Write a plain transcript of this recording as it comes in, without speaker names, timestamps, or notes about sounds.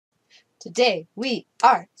Today we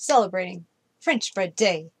are celebrating French Bread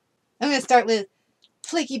Day. I'm going to start with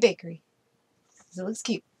Flaky Bakery because it looks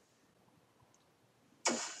cute.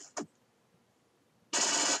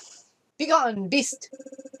 Begone, beast!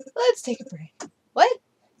 Let's take a break. What?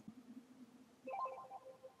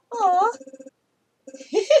 Aww.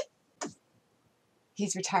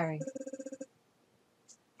 He's retiring.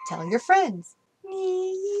 Tell your friends.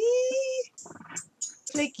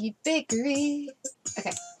 Flaky Bakery.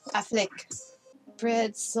 Okay, a flick.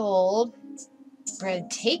 Bread sold.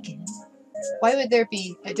 Bread taken? Why would there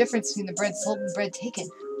be a difference between the bread sold and bread taken?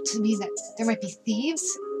 Does it mean that there might be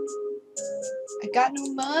thieves? I got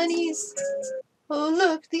no monies. Oh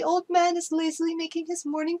look, the old man is lazily making his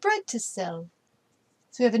morning bread to sell.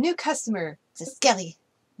 So we have a new customer. It's a skelly.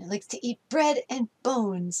 It likes to eat bread and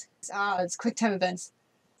bones. It's quick time events.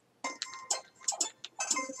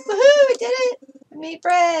 Woohoo! I did it! I made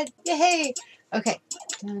bread! Yay! Okay.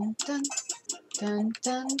 Dun dun dun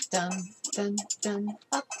dun dun dun dun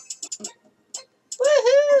up.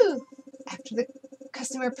 Woohoo! After the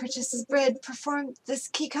customer purchases bread, perform this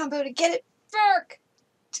key combo to get it back.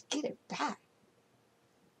 To get it back.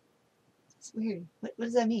 It's weird. What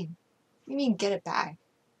does that mean? What do you mean get it back?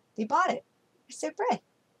 They bought it. It's their bread.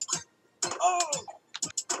 Oh.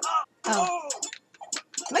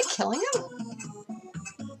 Am I killing him?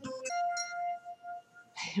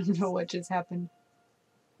 I don't know what just happened.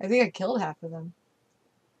 I think I killed half of them.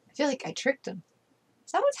 I feel like I tricked him.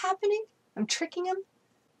 Is that what's happening? I'm tricking him?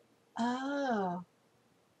 Oh.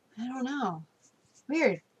 I don't know.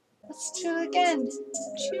 Weird. Let's do it again.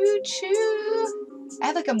 Choo choo. I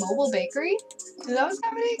have like a mobile bakery. Is that what's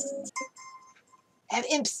happening? I have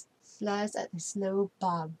imps. Flies at the slow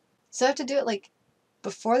bob. So I have to do it like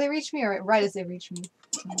before they reach me or right as they reach me.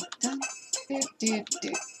 Dun, dun, do, do,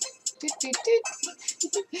 do, do, do, do.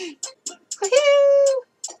 Woohoo!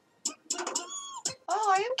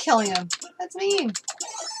 Oh, I am killing them. That's mean.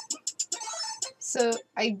 So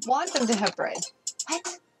I want them to have bread.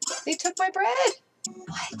 What? They took my bread.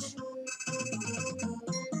 What?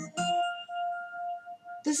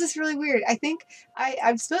 This is really weird. I think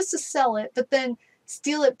I'm supposed to sell it, but then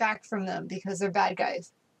steal it back from them because they're bad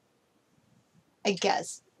guys. I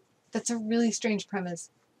guess. That's a really strange premise.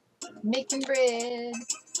 Making bread.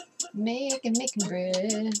 Making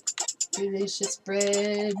bread. Delicious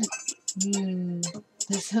bread.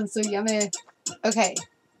 That sounds so yummy. Okay,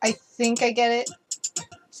 I think I get it.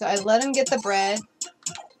 So I let him get the bread.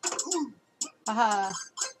 Haha,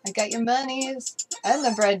 I got your monies and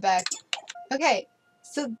the bread back. Okay,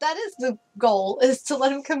 so that is the goal, is to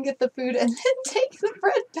let him come get the food and then take the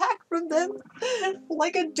bread back from them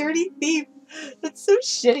like a dirty thief. That's so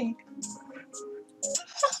shitty.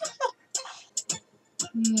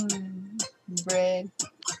 Bread.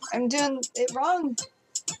 I'm doing it wrong.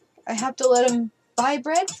 I have to let him buy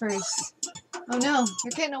bread first. Oh no,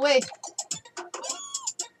 you're getting away.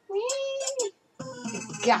 Whee!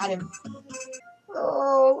 Got him.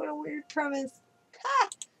 Oh, what a weird premise. Ha!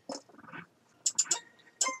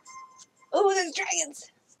 Oh, there's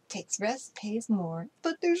dragons. Takes rest, pays more.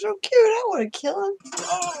 But they're so cute, I want to kill them.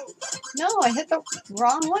 Oh. No, I hit the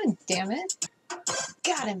wrong one, damn it.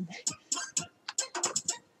 Got him.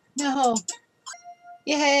 No.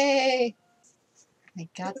 Yay! I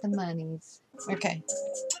got the monies. Okay.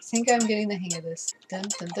 I think I'm getting the hang of this. Dun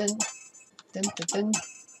dun dun. Dun dun dun.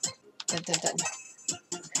 Dun dun dun.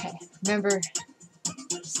 Okay. Remember,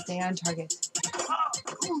 stay on target.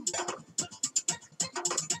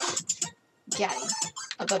 Got him.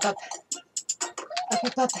 Up, up, up. Up,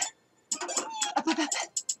 up, up. Up, up, up.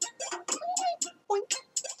 Boink.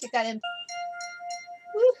 Take that in.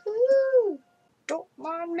 Woohoo! Don't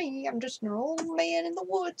mind me. I'm just an old man in the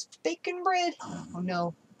woods baking bread. Oh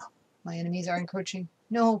no. My enemies are encroaching.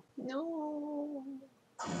 No. No.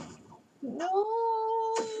 No.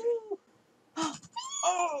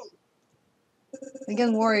 Oh! The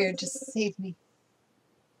young warrior just saved me.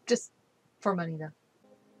 Just for money though.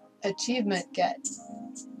 Achievement get.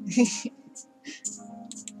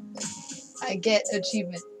 I get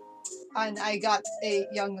achievement. And I got a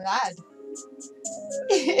young lad.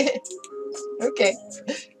 Okay.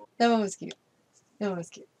 That one was cute. That one was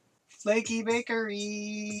cute. Flaky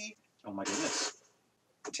Bakery. Oh my goodness.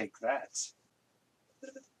 Take that.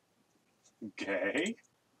 Okay.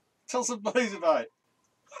 Tell some buddies about it.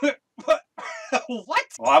 What? What?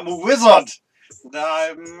 Well, I'm a wizard.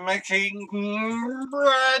 I'm making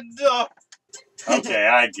bread. Okay,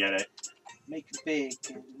 I get it. Making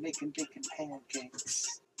bacon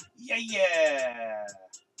pancakes. Yeah.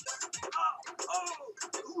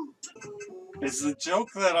 Is the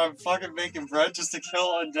joke that I'm fucking making bread just to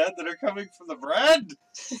kill undead that are coming from the bread?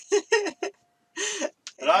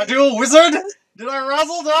 I do a wizard? Did I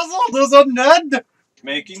razzle dazzle? Those undead?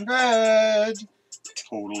 Making bread.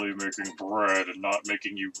 Totally making bread and not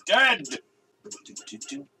making you dead.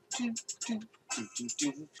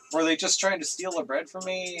 Were they just trying to steal the bread from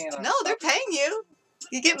me? No, they're paying you.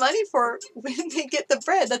 You get money for when they get the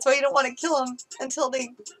bread. That's why you don't want to kill them until they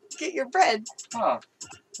get your bread. Huh.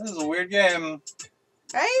 This is a weird game.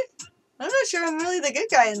 Right? I'm not sure I'm really the good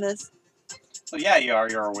guy in this. Well, yeah, you are.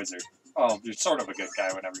 You're a wizard. Oh, you're sort of a good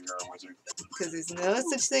guy whenever you're a wizard. Because there's no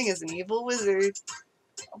such thing as an evil wizard.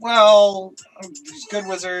 Well, there's good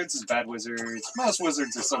wizards, there's bad wizards. Most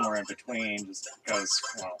wizards are somewhere in between, just because,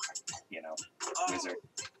 well, you know, wizard.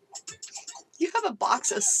 You have a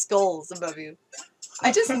box of skulls above you.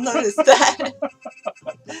 I just noticed that.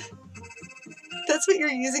 That's what you're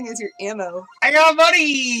using as your ammo. I got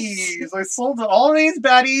buddies! I sold all these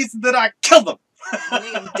baddies, then I killed them! I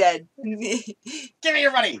think I'm dead. Give me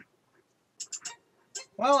your money!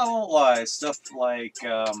 Well, I won't lie. Stuff like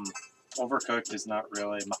Overcooked is not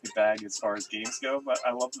really my bag as far as games go, but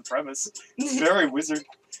I love the premise. It's very wizard.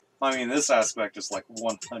 I mean, this aspect is like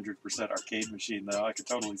 100% arcade machine, though. I could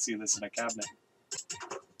totally see this in a cabinet.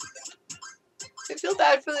 I feel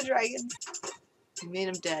bad for the dragons. You made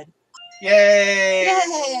them dead. Yay!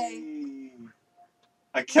 Yay!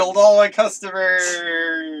 I killed all my customers!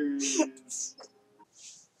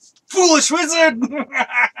 Foolish wizard!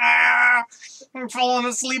 I'm falling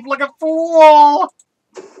asleep like a fool!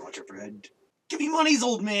 Want your bread? Give me monies,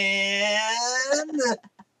 old man!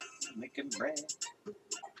 Making bread.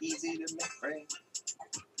 Easy to make bread.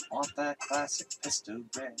 Want that classic pesto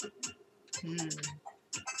bread.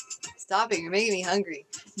 Stop it, you're making me hungry.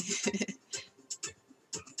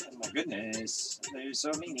 Oh my goodness, there's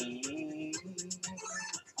so many.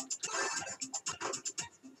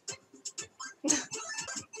 It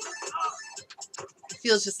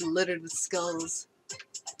feels just littered with skulls.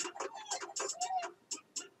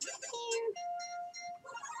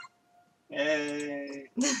 Yay.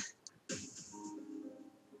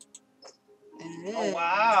 Oh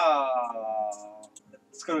wow.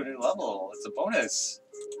 Let's go to a new level. It's a bonus.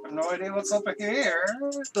 I have no idea what's up here.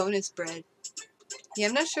 Bonus bread. Yeah,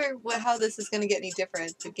 I'm not sure how this is going to get any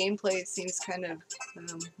different. The gameplay seems kind of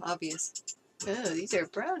obvious. Oh, these are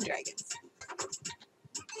brown dragons.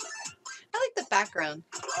 I like the background.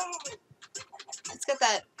 It's got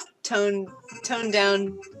that toned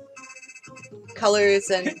down colors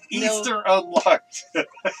and Easter unlocked. It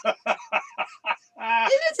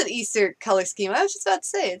is an Easter color scheme. I was just about to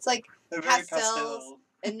say it's like pastels pastel.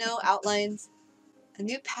 and no outlines. A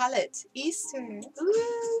new palette. Easter.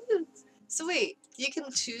 Ooh. So wait, you can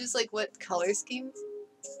choose like what color schemes?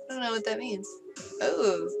 I don't know what that means.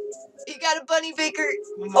 Oh, you got a bunny baker.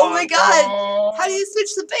 Oh my god! How do you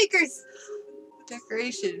switch the bakers?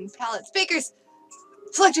 Decoration, palettes, bakers.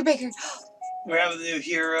 Select your baker. We have a new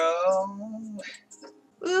hero.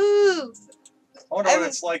 Ooh. I wonder what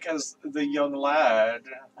it's like as the young lad.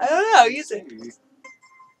 I don't know. Use it.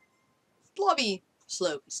 Blobby.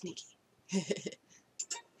 Slow, sneaky. Hey,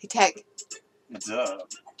 Tech. Duh.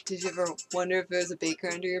 Did you ever wonder if there was a baker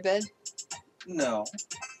under your bed? No.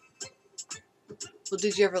 Well,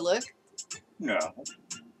 did you ever look? No.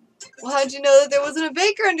 Well, how'd you know that there wasn't a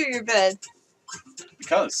baker under your bed?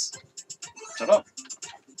 Because. Shut up.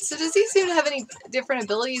 So does he seem to have any different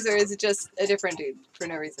abilities, or is it just a different dude for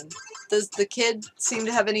no reason? Does the kid seem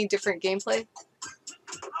to have any different gameplay?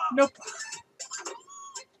 Nope.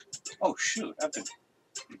 Oh shoot, I've been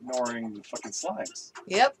ignoring the fucking slimes.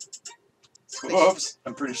 Yep. Whoops.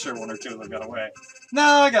 I'm pretty sure one or two of them got away. No,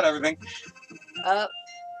 I got everything. Oh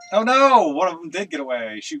no! One of them did get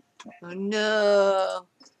away. Shoot. Oh no.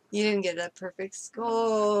 You didn't get a perfect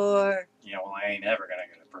score. Yeah, well, I ain't ever gonna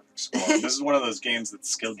get a perfect score. This is one of those games that's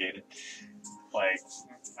skill gated. Like,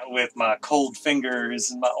 with my cold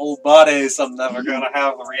fingers and my old bodies, I'm never gonna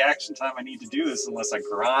have the reaction time I need to do this unless I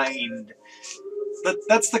grind.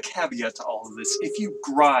 That's the caveat to all of this. If you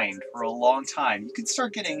grind for a long time, you can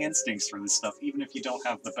start getting instincts for this stuff, even if you don't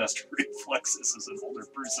have the best reflexes as an older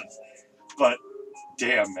person. But,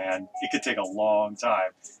 damn, man, it could take a long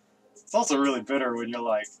time. It's also really bitter when you're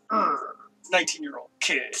like, 19-year-old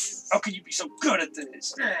kid, how can you be so good at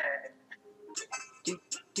this?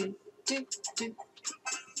 Do.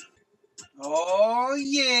 Oh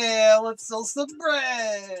yeah, let's sell some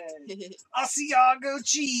bread. Asiago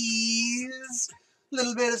cheese.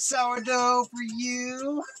 Little bit of sourdough for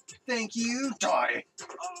you. Thank you. Die.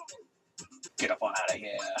 Get up on out of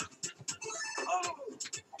here.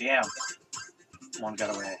 Damn. One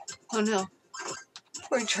got away. Oh no.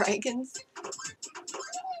 Poor dragons.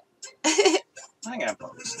 I'm gonna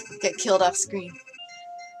post. Get killed off screen.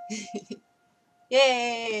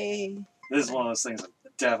 Yay! This is one of those things I'm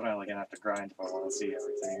definitely gonna have to grind if I want to see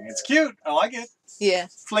everything. It's cute. I like it. Yeah.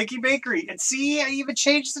 Flaky Bakery. And see, I even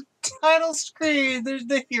changed the title screen. There's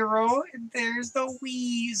the hero, and there's the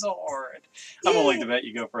Weezard. I'm willing to bet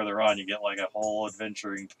you go further on, you get like a whole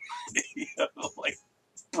adventuring of like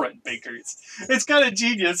bread bakers. It's kind of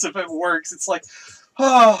genius if it works. It's like,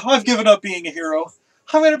 oh, I've given up being a hero.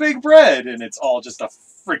 I'm gonna bake bread, and it's all just a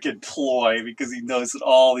freaking ploy because he knows that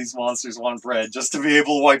all these monsters want bread just to be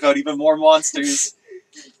able to wipe out even more monsters.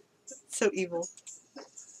 So evil.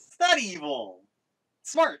 It's not evil.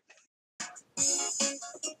 Smart.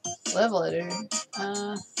 Level editor.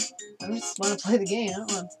 I just want to play the game. I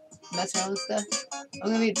don't want to mess around with stuff.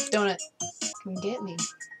 I'm gonna be a donut. Come get me.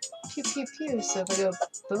 Pew pew pew. So if I go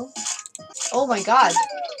boom. Oh my god.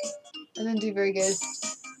 I didn't do very good.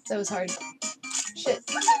 That was hard. Shit.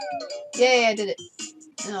 Yay, I did it.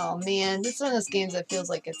 Oh man, this is one of those games that feels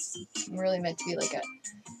like it's really meant to be like a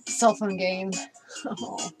cell phone game.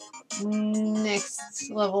 Oh.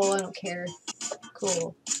 Next level, I don't care.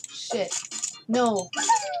 Cool. Shit. No.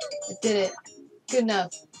 I did it. Good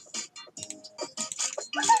enough.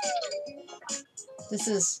 This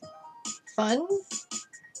is fun,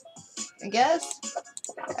 I guess.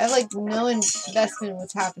 I have like no investment in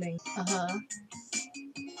what's happening. Uh-huh.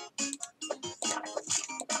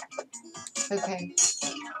 Okay.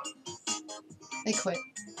 I quit.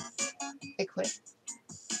 I quit.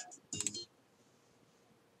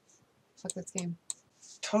 Fuck this game.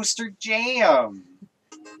 Toaster jam.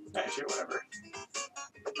 Shit, whatever.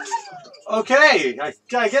 Okay, I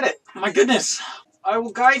get it. My goodness. I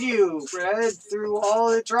will guide you, Fred, through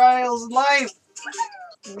all the trials of life.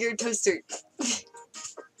 You're a toaster.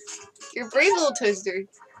 You're a brave little toaster.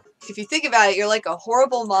 If you think about it, you're like a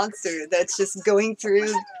horrible monster that's just going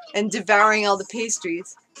through and devouring all the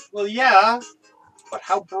pastries. Well, yeah, but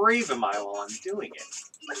how brave am I while I'm doing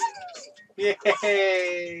it?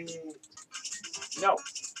 Yay! No.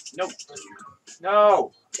 No.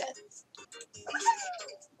 No!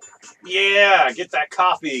 Yeah, get that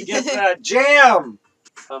coffee, get that jam!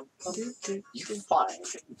 You find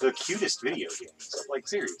the cutest video games. Like,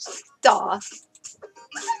 seriously. Daw.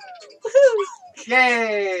 Woohoo!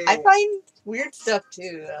 Yay! I find weird stuff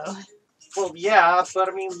too, though. Well, yeah, but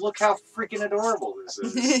I mean, look how freaking adorable this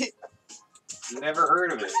is. Never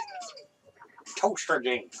heard of it. Toaster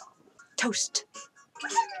jam. Toast.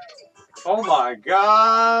 Oh my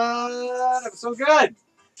god, I'm so good!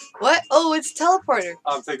 What? Oh, it's teleporter.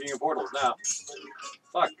 I'm thinking of portals now.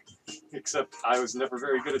 Fuck. Except I was never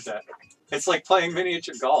very good at that. It's like playing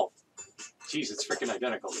miniature golf. Jeez, it's freaking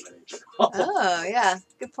identical to miniature golf. Oh, yeah.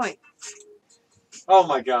 Good point. Oh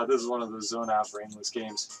my god, this is one of those zone out brainless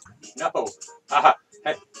games. No. Aha.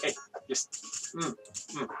 Hey, hey, just.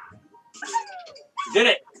 Did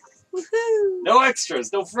it! Woohoo! No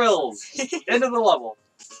extras, no frills. End of the level.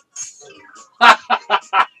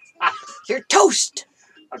 You're toast!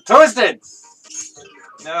 I'm toasted!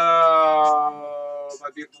 No, my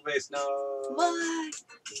beautiful face, no. What?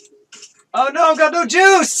 Oh no, I've got no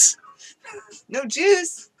juice! No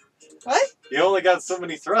juice? What? You only got so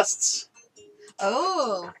many thrusts.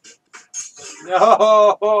 Oh.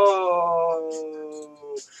 No!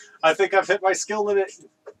 I think I've hit my skill limit.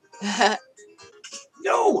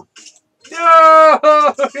 No! No!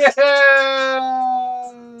 Yeah!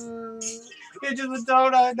 Into the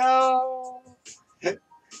donut, no!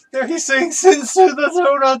 There he sinks into the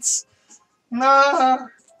donuts! No!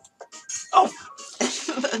 Oh!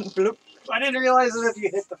 Bloop. I didn't realize that if you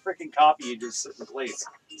hit the freaking copy, you just sit in place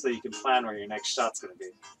so you can plan where your next shot's gonna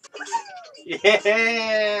be. Yay!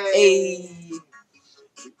 Hey.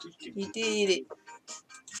 You did it.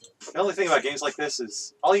 The only thing about games like this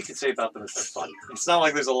is, all you can say about them is they're fun. It's not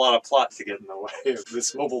like there's a lot of plot to get in the way of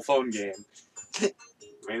this mobile phone game. I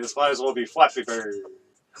mean, this might as well be Flappy Bird.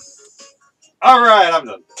 Alright, I'm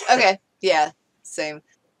done. Okay. Yeah. Same.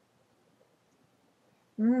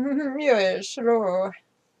 Yeah, sure.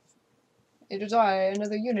 It is I,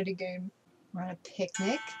 another Unity game. We're on a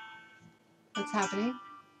picnic. What's happening?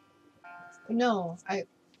 No,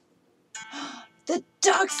 the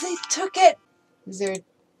dogs, they took it! Is there...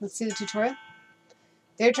 Let's see the tutorial.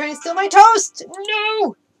 They're trying to steal my toast!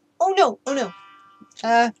 No! Oh no! Oh no.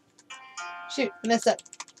 Shoot, I messed up.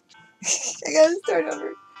 I gotta start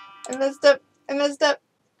over. I messed up. I messed up.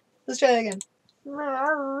 Let's try that again.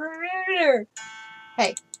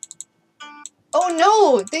 Hey. Oh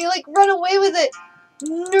no! They like run away with it!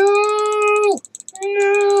 No!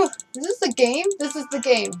 No! Is this the game? This is the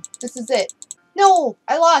game. This is it. No!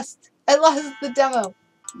 I lost! I lost the demo.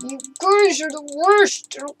 You guys are the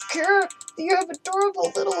worst! I don't care that you have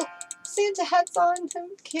adorable little Santa hats on. I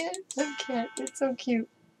can't. It's so cute.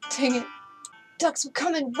 Dang it. Ducks will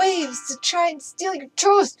come in waves to try and steal your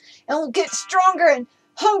toast, and will get stronger and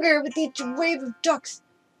hungrier with each wave of ducks.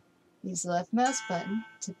 Use the left mouse button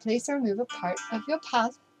to place or move a part of your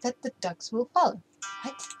path that the ducks will follow.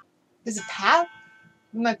 What? There's a path?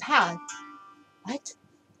 My path? What?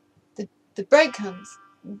 The bread comes.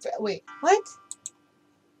 Wait, what?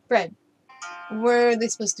 Bread. Where are they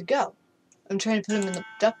supposed to go? I'm trying to put them in the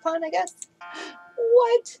duck pond, I guess?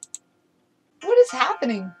 What? What is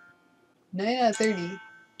happening? 9 out of 30.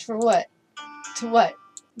 For what? To what?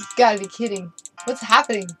 You gotta be kidding. What's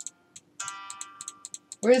happening?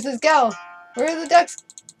 Where does this go? Where are the ducks?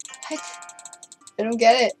 What? I don't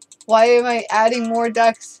get it. Why am I adding more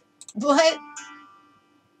ducks? What?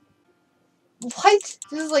 What?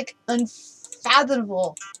 This is like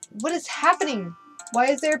unfathomable. What is happening? Why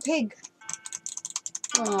is there a pig?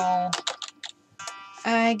 Oh.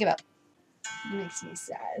 I give up. It makes me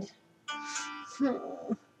sad.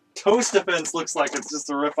 Toast Defense looks like it's just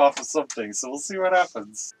a rip-off of something, so we'll see what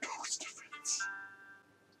happens. Toast Defense.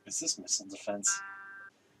 Is this Missile Defense?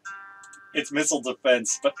 It's Missile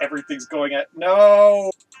Defense, but everything's going at...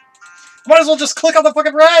 No! Might as well just click on the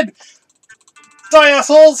fucking red! Die,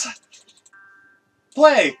 assholes!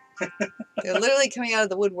 Play! They're literally coming out of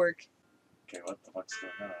the woodwork. Okay, what the fuck's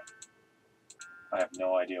going on? I have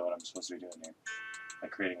no idea what I'm supposed to be doing here. Am I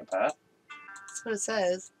creating a path? That's what it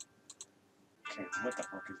says. Okay, what the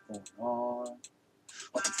fuck is going on?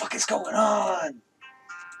 What the fuck is going on?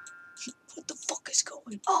 What the fuck is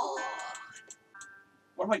going on?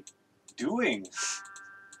 What am I doing?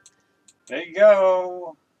 There you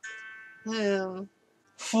go.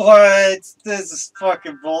 What? This is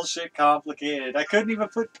fucking bullshit complicated. I couldn't even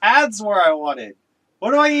put paths where I wanted.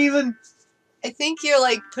 What do I even... I think you're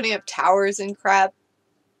like putting up towers and crap.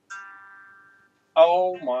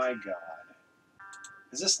 Oh my god.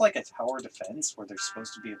 Is this like a tower defense where there's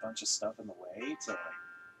supposed to be a bunch of stuff in the way to like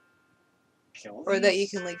kill Or these? that you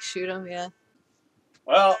can like shoot them, yeah.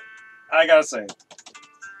 Well, I gotta say,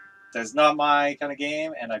 that's not my kind of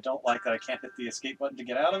game, and I don't like that I can't hit the escape button to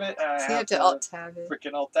get out of it. I So you have to alt-tab it.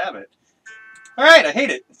 Freaking alt-tab it. Alright, I hate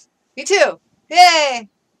it. Me too! Yay!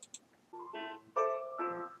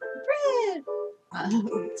 Bread!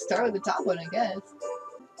 Start with the top one, I guess.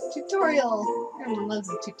 Tutorial! Everyone loves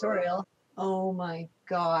a tutorial. Oh my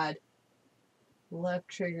god. Left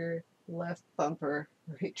trigger, left bumper,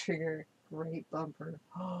 right trigger, right bumper.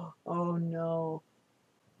 Oh no.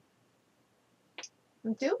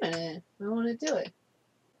 I'm doing it. I want to do it.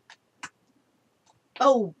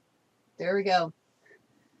 Oh! There we go.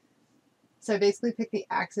 So I basically pick the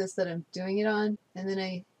axis that I'm doing it on, and then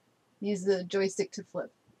I use the joystick to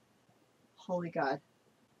flip. Holy god.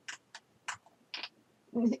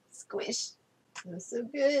 Squish. That was so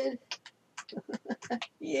good.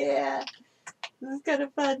 Yeah. This is kind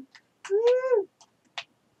of fun. Woo!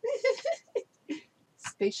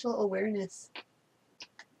 Spatial awareness.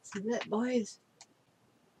 See that, boys?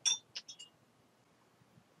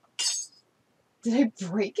 Did I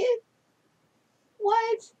break it?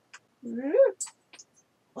 What?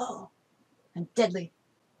 Whoa. I'm deadly.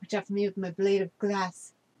 Watch out for me with my blade of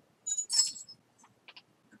glass.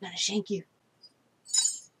 I'm gonna shank you.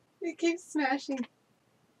 It keeps smashing.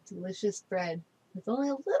 Delicious bread with only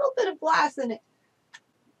a little bit of glass in it.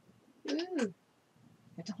 Ooh.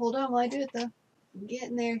 Have to hold on while I do it though. I'm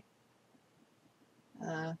getting there.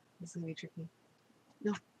 This is gonna be tricky.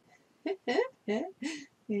 No.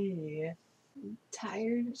 Yeah. I'm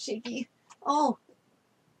tired, shaky. Oh,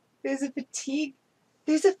 there's a fatigue.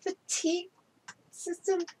 There's a fatigue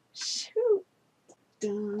system. Shoot.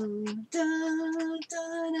 Dun, dun,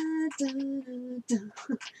 dun, dun, dun,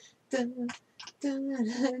 dun,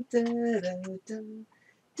 dun, dun, dun,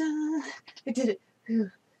 dun. I did it. Whew.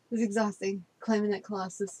 It was exhausting. Climbing that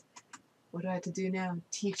Colossus. What do I have to do now?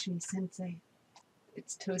 Teach me, Sensei.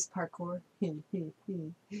 It's toast parkour.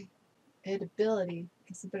 Edibility.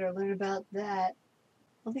 Guess I better learn about that.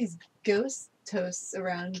 All these ghost toasts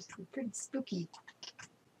around. They're pretty spooky.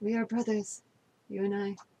 We are brothers. You and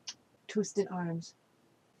I. Toast in arms.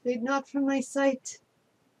 Fade not from my sight.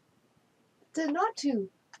 Tend not to.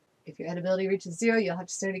 If your edibility reaches 0, you'll have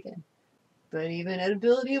to start again. But even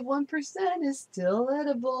edibility of 1% is still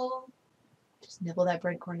edible. Just nibble that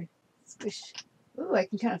bread corner. Squish. Ooh, I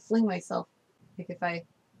can kind of fling myself. Like if I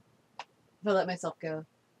let myself go.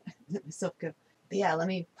 Let myself go. But yeah, let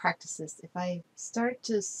me practice this. If I start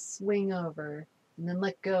to swing over and then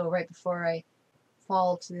let go right before I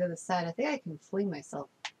fall to the other side, I think I can fling myself.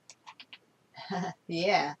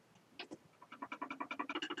 Yeah.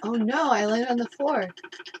 Oh no, I landed on the floor.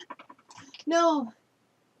 No.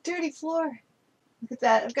 dirty floor. Look at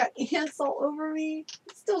that. I've got ants all over me.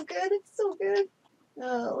 It's still good. It's still good.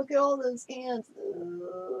 Look at all those ants.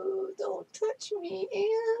 Don't touch me,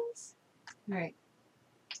 ants. Alright.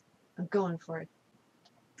 I'm going for it.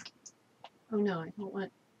 Oh no, I don't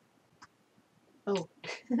want... Oh.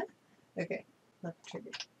 Okay. Left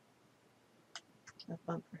trigger. Left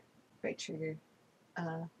bumper. Right trigger.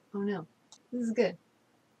 Oh no. This is good.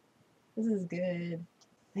 This is good.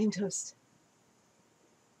 I am toast.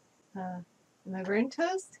 Am I burnt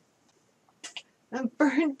toast? I'm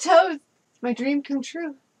burnt toast! My dream come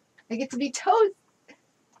true. I get to be toast!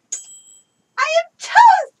 I am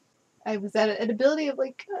toast! I was at an ability of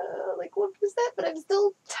like 1%, but I'm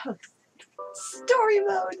still toast. Story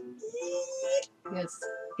mode! Yes.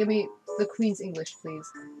 Give me the Queen's English, please.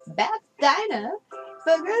 Bats, Dinah,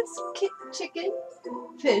 burgers, chicken,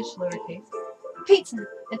 fish, lowercase, pizza,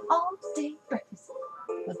 and all-day breakfast.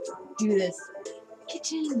 Let's do this.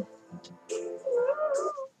 Kitchen.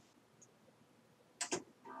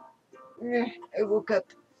 I woke up.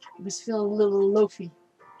 I was feeling a little loafy.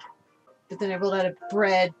 But then I rolled out of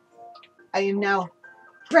bread. I am now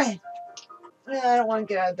bread. I don't want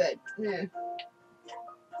to get out of bed.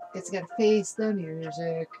 Guess I gotta face the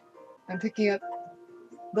music. I'm picking up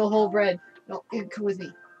the whole bread. No, come with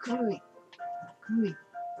me. Come with me. Come with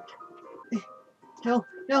me. No,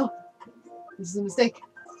 no. This is a mistake.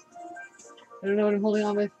 I don't know what I'm holding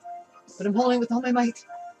on with, but I'm holding with all my might.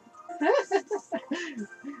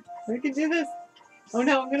 I can do this. Oh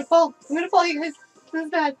no, I'm gonna fall. I'm gonna fall, you guys. This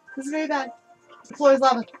is bad. This is very bad. The floor is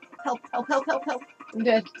lava. Help, help, help, help, help. I'm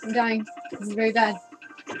dead. I'm dying. This is very bad.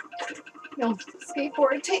 No,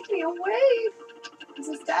 skateboard, take me away. This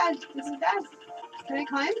is bad. This is bad. Can I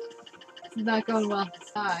climb? This is not going well.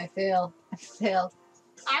 Ah, I fail. I fail.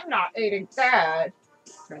 I'm not eating bad.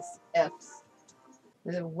 Press F.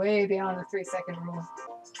 This is way beyond the 3-second rule.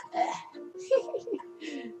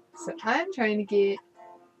 So I'm trying to get,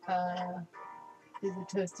 there's a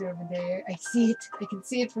toaster over there. I see it. I can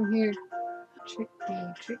see it from here. Tricky,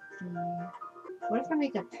 tricky. What if I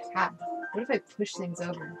make a path? What if I push things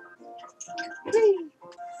over? Whee!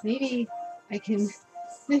 Maybe I can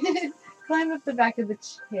climb up the back of the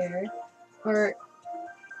chair. Or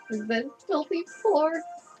is the filthy floor?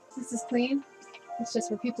 This is clean. It's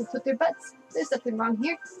just where people put their butts. There's nothing wrong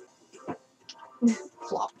here.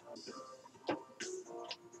 Flop.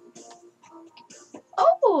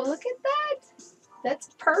 Oh, look at that! That's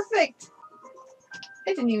perfect!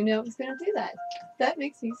 I didn't even know it was going to do that. That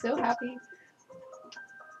makes me so happy.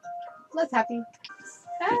 Less happy.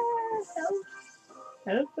 Ah, help.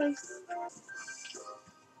 Help us.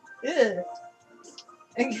 Ugh.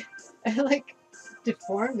 I like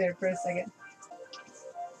deformed there for a second.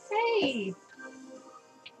 Hey!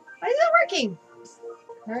 Why is it working?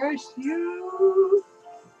 Curse you!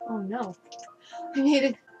 Oh no. I made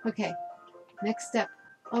it. Okay. Next step.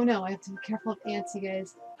 Oh no, I have to be careful of ants, you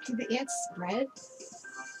guys. Did the ants spread?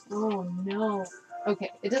 Oh no.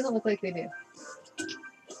 Okay, it doesn't look like they do.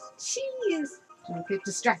 Cheese! Don't get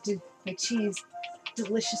distracted by cheese.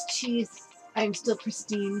 Delicious cheese. I am still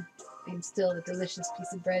pristine. I am still a delicious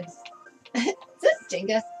piece of bread. Is it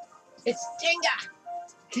Jenga? It's Jenga!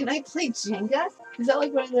 Can I play Jenga? Is that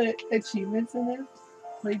like one of the achievements in this?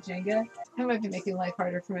 Play Jenga? I might be making life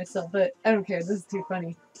harder for myself, but I don't care. This is too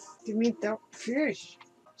funny. Give me that fish.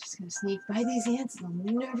 Just gonna sneak by these ants and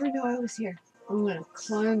they'll never know I was here. I'm gonna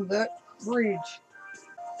climb that bridge.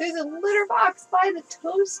 There's a litter box by the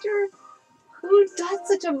toaster? Who does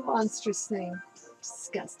such a monstrous thing?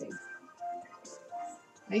 Disgusting.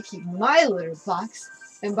 I keep my litter box,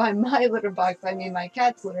 and by my litter box I mean my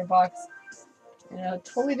cat's litter box, in a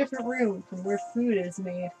totally different room from where food is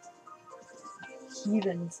made.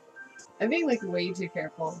 Heathens. I'm being like way too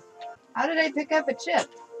careful. How did I pick up a chip?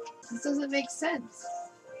 This doesn't make sense.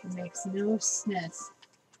 It makes no sense.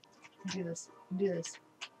 Do this. Do this.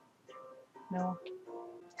 No.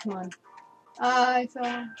 Come on. I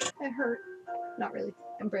fell. It hurt. Not really.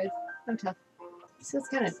 I'm bread. I'm tough. It feels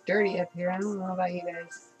kind of dirty up here. I don't know about you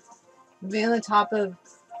guys. Being on the top of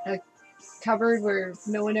a cupboard where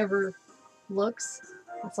no one ever looks.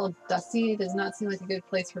 It's all dusty. It does not seem like a good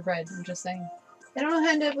place for bread. I'm just saying. I don't know how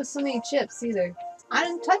to end up with so many chips either. I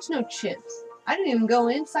didn't touch no chips. I didn't even go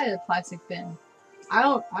inside the plastic bin. I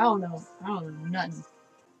don't know nothing.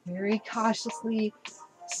 Very cautiously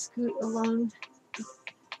scoot along the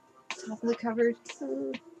top of the cupboard.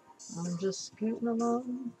 I'm just scooting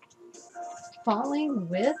along. Falling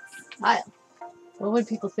with style. What would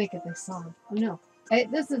people think if they saw me? Oh no.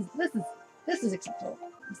 This is acceptable.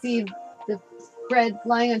 You see the bread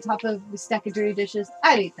lying on top of the stack of dirty dishes?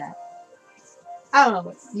 I'd eat that. I don't know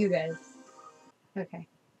what you guys. Okay.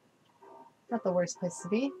 Not the worst place to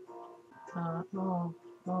be. Oh no.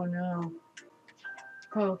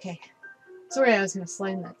 Oh, okay. Sorry, I was gonna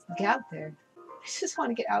slide in that gap there. I just want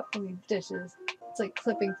to get out from these dishes. It's like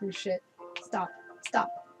clipping through shit. Stop. Stop.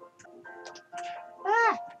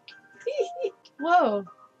 Ah! Whoa.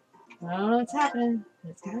 I don't know what's happening,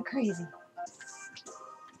 but it's kind of crazy.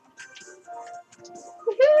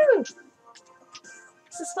 Woohoo!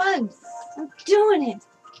 This is fun. I'm doing it.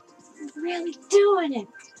 I'm really doing it.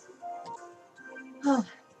 Oh,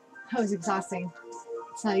 that was exhausting.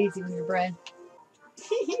 It's not easy when you're bread.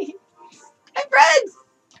 I'm bread!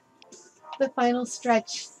 The final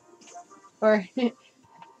stretch. Or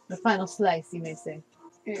the final slice, you may say.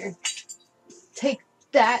 Here. Take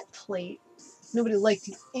that plate. Nobody liked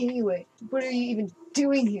you anyway. What are you even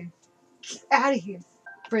doing here? Get out of here.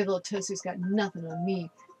 Brave little toaster's got nothing on me,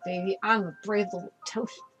 baby. I'm a brave little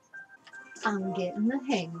toast. I'm getting the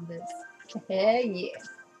hang of this. Hey, yeah.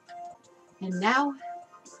 And now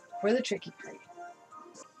for the tricky part.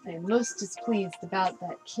 I am most displeased about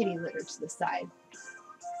that kitty litter to the side.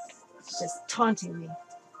 It's just taunting me,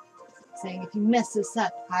 saying if you mess this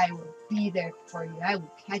up, I will be there for you. I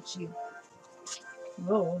will catch you.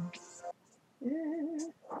 Whoa.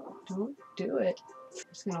 Don't do it. I'm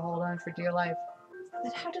just gonna hold on for dear life.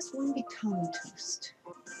 But how does one become toast?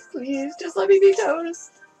 Please, just let me be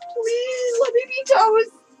toast. Please, let me be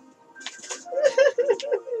toast.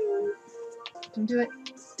 Don't do it.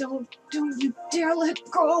 Don't you dare let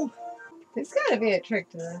go. There's gotta be a trick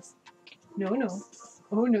to this. No.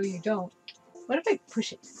 Oh, no, you don't. What if I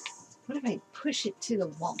push it? What if I push it to the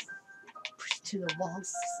wall? Push it to the wall,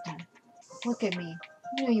 sister. Look at me.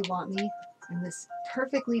 You know you want me. I'm this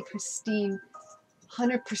perfectly pristine,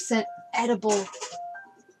 100% edible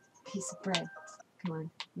piece of bread. Come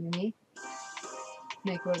on, you and me.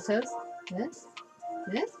 Make a little toast. This.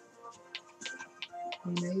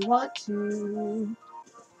 You know you want to.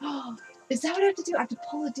 Oh, is that what I have to do? I have to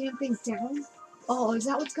pull the damn thing down? Oh, is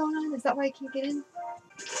that what's going on? Is that why I can't get in?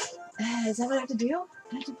 Is that what I have to do? Do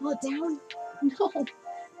I have to pull it down? No.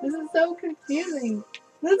 This is so confusing.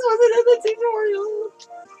 This wasn't in the tutorial.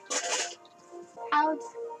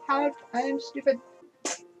 How, I am stupid.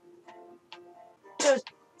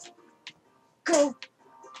 Just go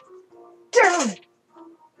down.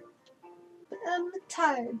 I'm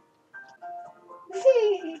tired.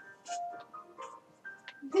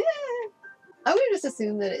 I'm gonna just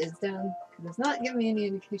assume that it is down because it's not giving me any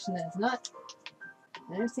indication that it's not.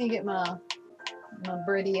 I just need to get my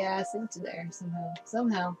birdie ass into there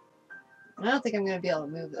somehow. And I don't think I'm gonna be able to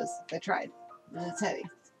move this. I tried, and it's heavy.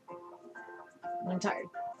 I'm tired.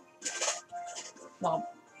 Well,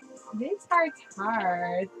 these part's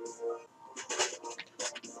hard.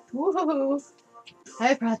 Woohoo!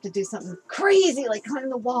 I probably have to do something crazy like climb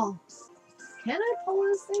the wall. Can I pull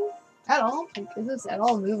this thing at all? Like, is this at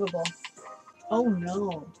all movable? Oh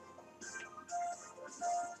no.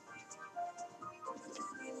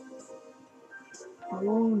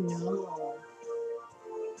 Oh no.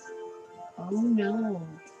 Oh no.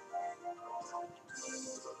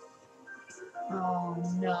 Oh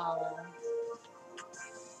no.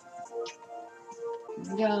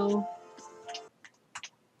 Here we go.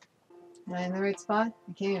 Am I in the right spot?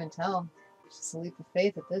 I can't even tell. It's just a leap of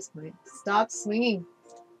faith at this point. Stop swinging.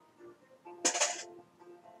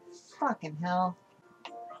 Fucking hell. I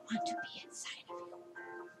want to be inside of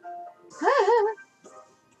you.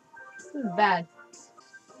 This is bad.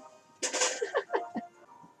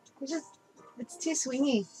 It's too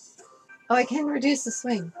swingy. Oh, I can reduce the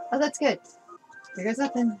swing. Oh, that's good. Here goes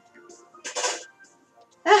nothing.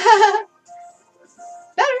 Better.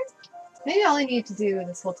 Maybe all I need to do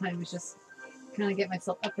this whole time is just kind of get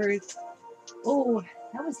myself upwards. Oh,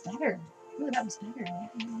 that was better. Oh, that was better. Yeah.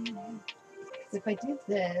 So if I do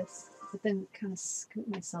this, but then kind of scoot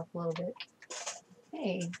myself a little bit.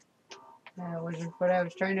 Hey, that wasn't what I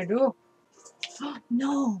was trying to do. Oh,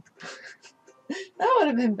 no. That would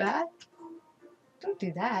have been bad. Don't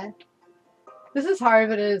do that. This is hard,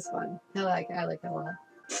 but it is fun. I like it a lot.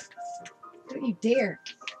 Don't you dare.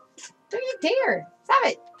 Don't you dare. Stop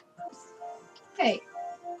it. Hey,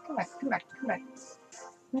 come back.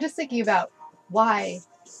 I'm just thinking about why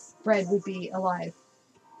bread would be alive.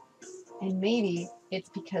 And maybe it's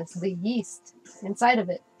because the yeast inside of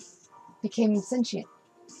it became sentient.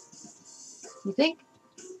 You think?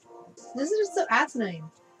 This is just so asinine.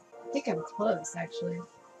 I think I'm close, actually.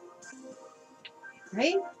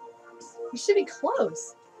 Right? You should be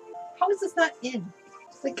close. How is this not in?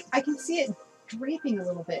 Like, I can see it draping a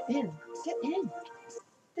little bit in. Get in.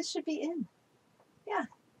 This should be in. Yeah.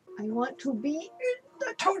 I want to be in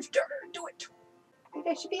the toaster. Do it. I think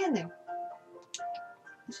I should be in there.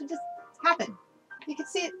 I should just happen? You can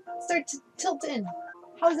see it start to tilt in.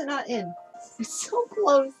 How is it not in? It's so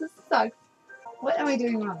close. This sucks. What am I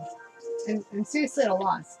doing wrong? I'm seriously at a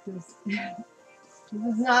loss. Because this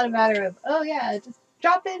is not a matter of, oh yeah, just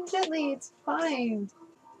drop in gently. It's fine.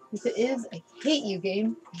 If it is, I hate you,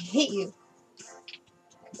 game. I hate you.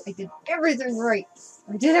 I did everything right.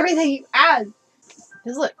 I did everything you asked.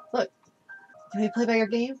 Just look. Can we play by your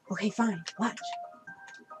game? Okay, fine. Watch.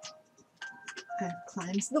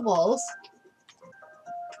 Climbs the walls.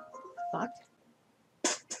 Fuck.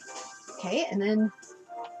 Okay, and then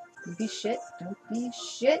don't be shit. Don't be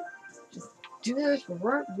shit. Just do this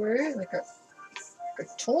word like I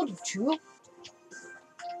told you to.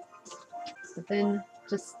 But then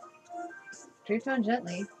just drift on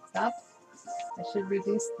gently. Stop. I should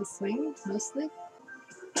reduce the swing mostly.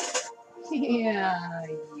 Yeah,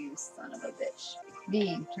 you son of a bitch.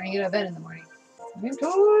 Me trying to get out of bed in the morning. I'm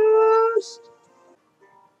toast.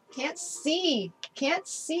 Can't see. Can't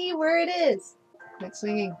see where it is. Quit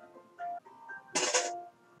swinging.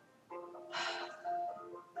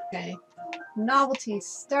 Okay. Novelty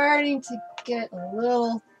starting to get a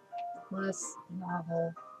little less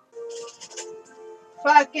novel.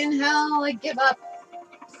 Fucking hell, I give up.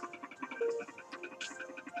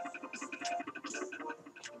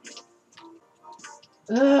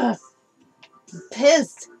 Ugh. I'm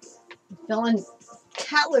pissed. I'm feeling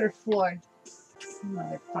cat litter floor.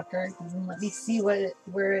 Motherfucker doesn't let me see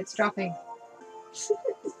where it's dropping.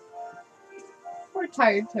 Poor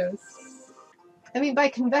tired toast. I mean, by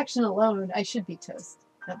convection alone, I should be toast.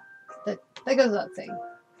 That goes without saying.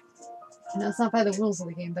 I know it's not by the rules of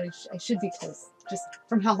the game, but I should be toast. Just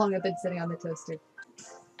from how long I've been sitting on the toaster.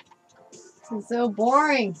 This is so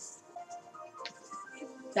boring.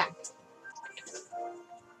 Back.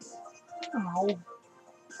 Oh.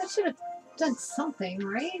 I should have done something,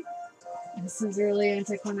 right? This is really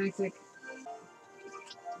anticlimactic.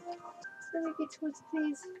 Let me get toast,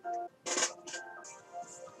 please.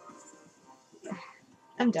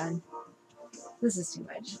 I'm done. This is too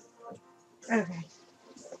much. Okay.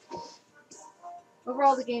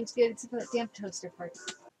 Overall, the game's good, except for that damn toaster part.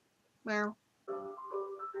 Wow.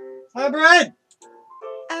 Hi, Bread!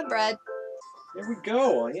 I'm Bread. There we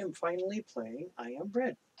go. I am finally playing I Am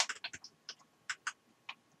Bread.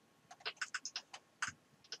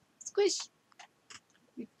 Squish.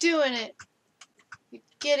 You're doing it. You're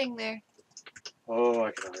getting there. Oh,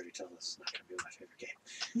 I can already tell this is not going to be my favorite game.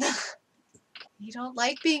 You don't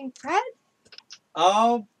like being Bread?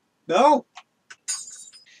 No.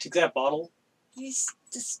 Take that bottle. You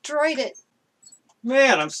destroyed it.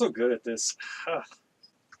 Man, I'm so good at this.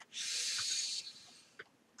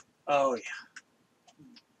 Oh, yeah.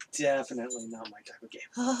 Definitely not my type of game.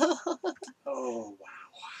 Oh, wow.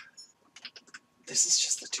 This is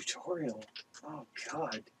just the tutorial. Oh,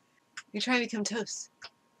 God. You're trying to become toast.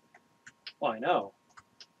 Well, I know.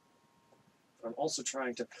 But I'm also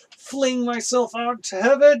trying to fling myself out to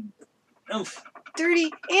heaven. Oomph.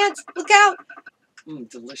 Dirty ants, look out!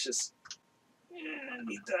 Delicious. Yeah, I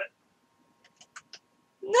need that.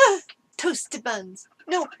 No! Toasted buns.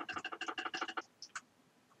 No.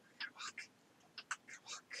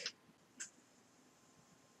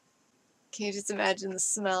 Can you just imagine the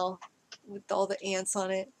smell with all the ants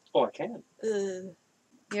on it? Oh, I can. Ugh.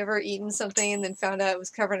 You ever eaten something and then found out it was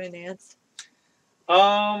covered in ants?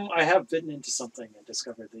 I have bitten into something and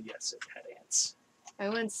discovered that yes, it had ants. I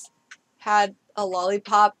once had a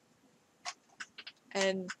lollipop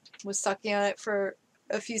and was sucking on it for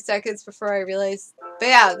a few seconds before I realized. But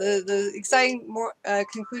yeah, the exciting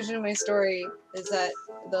conclusion of my story is that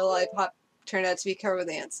the lollipop turned out to be covered with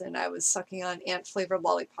ants, and I was sucking on ant-flavored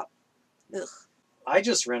lollipop. Ugh. I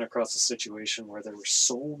just ran across a situation where there were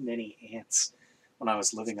so many ants when I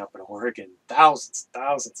was living up in Oregon. Thousands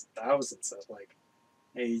that like,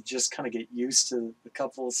 you just kind of get used to the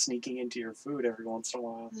couple sneaking into your food every once in a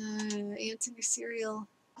while. Ants in your cereal.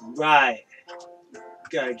 Right.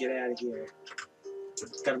 Gotta get out of here.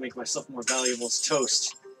 Gotta make myself more valuable as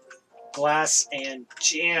toast. Glass and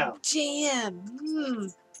jam.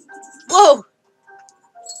 Jam. Whoa!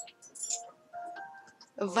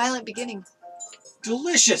 A violent beginning.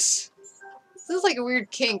 Delicious. This is like a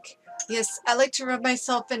weird kink. Yes, I like to rub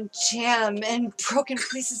myself in jam and broken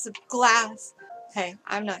pieces of glass. Hey,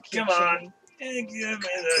 I'm not kink shaming. And give me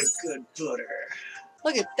the good butter.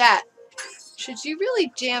 Look at that. Should you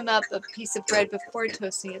really jam up a piece of bread before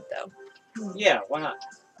toasting it, though? Yeah, why not?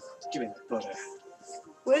 Give me the butter.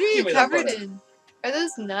 What are you covered in? Are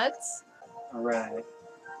those nuts? Alright.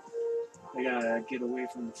 I gotta get away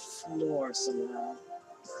from the floor somehow.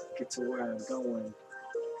 Get to where I'm going.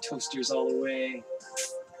 Toasters all the way.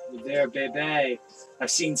 There, baby.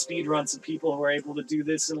 I've seen speedruns of people who are able to do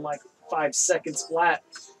this in like 5 seconds flat.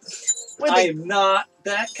 I am not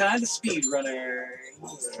that kind of speedrunner.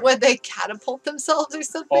 Would they catapult themselves or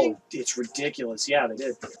something? Oh, it's ridiculous. Yeah, they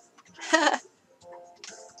did. I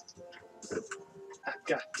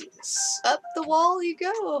got this. Up the wall you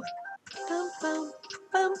go. Bum, bum,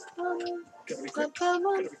 bum, bum. Gotta be quick. Bum,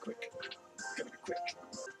 bum. Gotta be quick. Gotta be quick.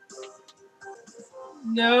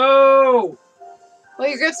 No! Well,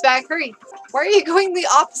 your grip's back. Hurry. Why are you going the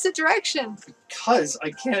opposite direction? Because I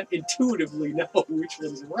can't intuitively know which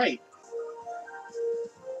one's right.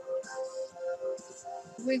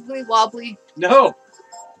 Wiggly wobbly. No!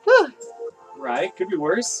 Whew. Right, could be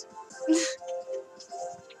worse.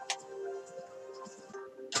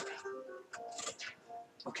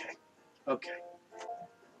 Okay. Okay.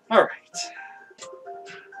 Alright.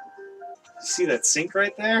 See that sink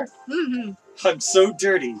right there? Mm-hmm. I'm so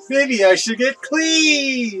dirty. Maybe I should get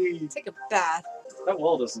clean! Take a bath. That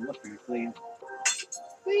wall doesn't look very clean.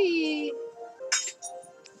 Whee!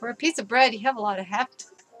 For a piece of bread, you have a lot of heft.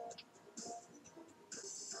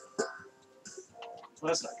 Well,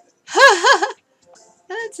 that's not good.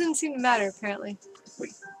 That didn't seem to matter, apparently.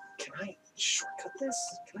 Wait, can I shortcut this?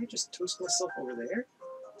 Can I just toast myself over there?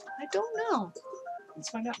 I don't know. Let's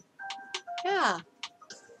find out. Yeah.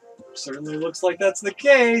 Certainly looks like that's the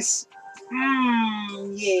case.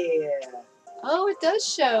 Yeah. Oh, it does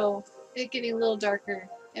show it getting a little darker.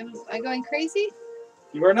 Am I going crazy?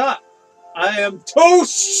 You are not. I am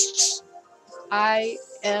toast! I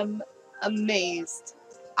am amazed.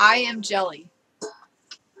 I am jelly.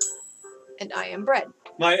 And I am bread.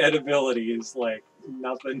 My edibility is like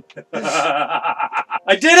nothing. I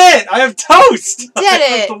did it! I have toast! You did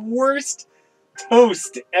it! The worst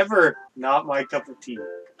toast ever. Not my cup of tea.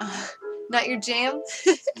 Not your jam?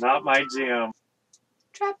 Not my jam.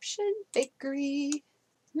 Traption Bakery.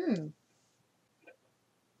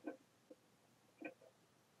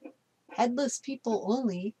 Headless people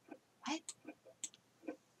only. What?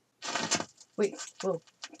 Wait, whoa.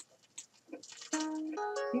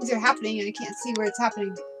 Things are happening and I can't see where it's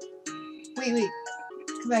happening. Wait.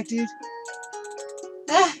 Come back, dude.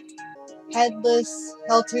 Ah! Headless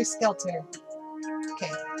helter skelter.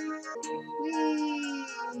 Okay. Whee!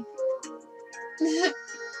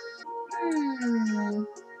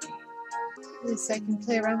 At least I can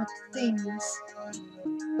play around with the things.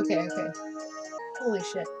 Okay. Holy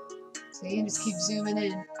shit. So you can just keep zooming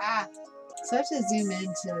in. Ah! So I have to zoom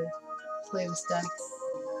in to play with stuff.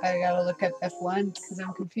 I gotta look up F1 because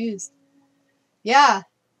I'm confused. Yeah!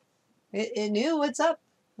 It knew what's up.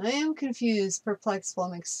 I am confused, perplexed,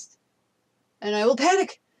 flummoxed. And I will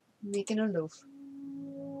panic! I'm making a loaf.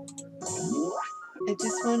 I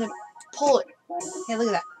just want to pull it. Hey, look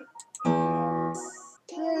at that.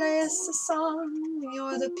 Play us a song,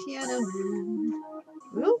 you're the piano man.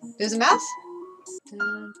 Ooh, there's a mouse?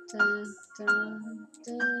 Dun, dun, dun,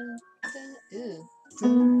 dun, dun. Ew.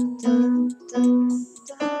 Dun, dun, dun,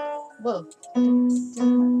 dun. Whoa. Dun,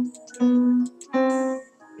 dun, dun, dun.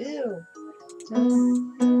 Ew. Dun,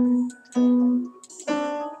 dun, dun, dun.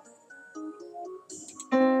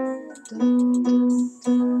 Dun, dun,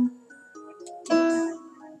 dun.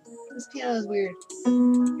 This piano is weird.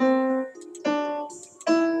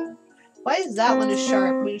 Why is that one a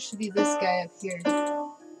sharp when it should be this guy up here?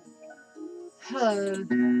 Huh.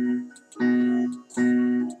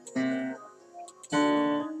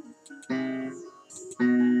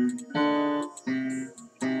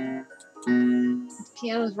 The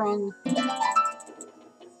piano's wrong.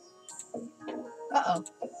 Uh-oh.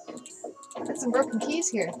 Got some broken keys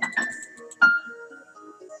here.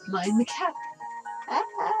 Mind the cap. Ah.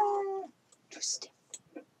 Interesting.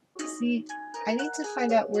 See, I need to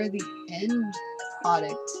find out where the end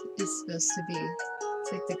product is supposed to be.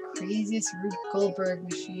 It's like the craziest Rube Goldberg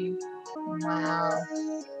machine. Wow.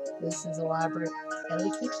 This is elaborate.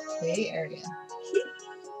 Elegant play area.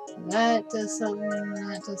 That does something,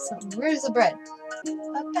 that does something. Where's the bread? A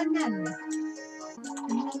banana.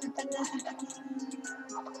 Banana.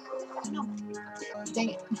 No. Dang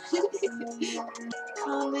it.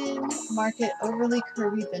 Common market overly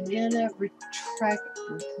curvy banana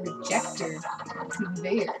rejector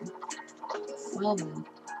conveyor. Well then.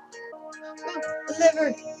 Oh, a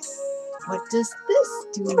lever. What does this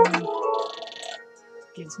do?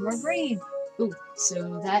 Gives more grain. Ooh,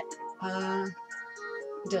 so that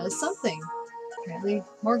does something. Apparently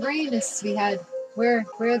more grain is to be had. Where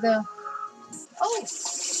the oh,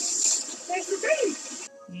 there's the grain.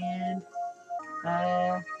 And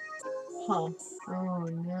huh. Oh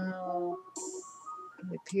no. It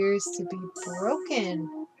appears to be broken.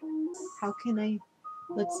 How can I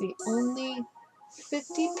let's see, only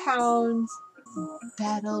 50 pounds.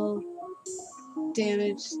 Battle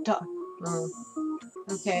damage stock. Oh.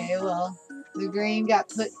 Okay, well, the grain got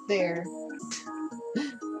put there.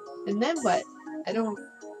 And then what? I don't...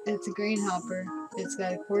 It's a grain hopper. It's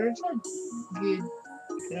got a quarter ton. Good.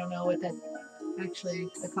 I don't know what that actually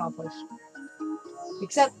accomplished.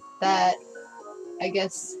 Except that I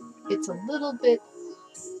guess it's a little bit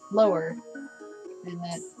lower. And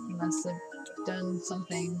that must have done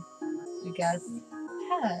something, I guess.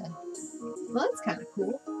 Yeah. Well, that's kind of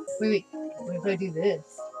cool. Wait. What if I do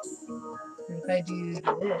this? What if I do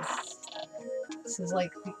this? This is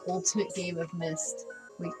like the ultimate game of Myst.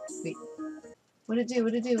 Wait. What'd it do?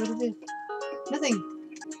 Nothing.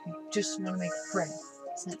 I just want to make bread.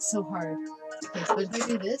 It's so hard. Okay, so what if I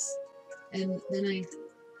do this? And then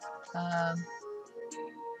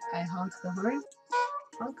I honk the horn?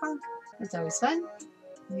 Honk honk. That's always fun.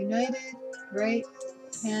 United, right,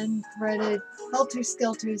 hand threaded, helter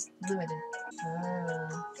skelters, limited.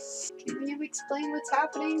 Ah. Can you explain what's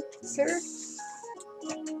happening, sir?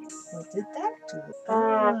 What did that do?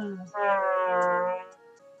 Ah.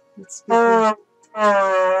 It's spooky.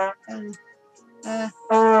 Am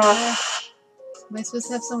I supposed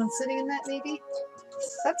to have someone sitting in that, maybe?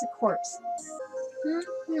 That's a corpse.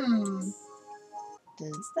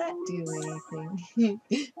 Does that do anything?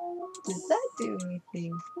 Does that do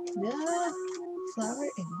anything? No. Flour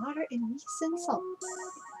and water and yeast and salt.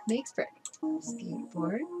 Makes bread.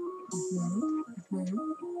 Skateboard.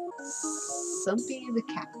 Sumpy the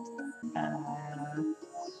cat.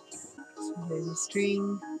 So there's a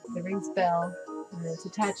string that rings bell, and it's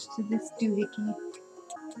attached to this doohickey.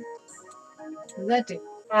 What does that do?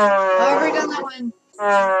 Oh, I've already done that one. I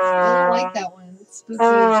don't like that one. It's spooky.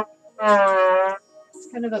 It's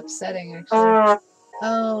kind of upsetting, actually.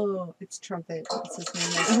 Oh, it's trumpet. It's his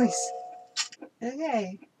name, voice.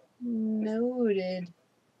 Okay. Noted.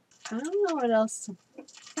 I don't know what else to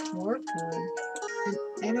work on. An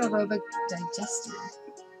anaerobic digestive.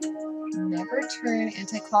 Never turn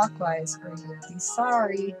anti-clockwise or you'll be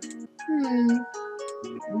sorry.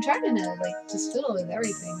 I'm trying to like just fiddle with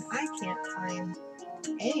everything. I can't find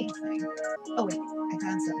anything. Oh wait, I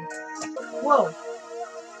found something. Whoa!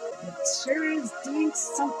 It sure is doing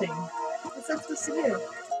something. What's that supposed to do?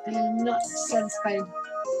 I'm not satisfied.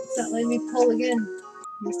 It's not letting me pull again.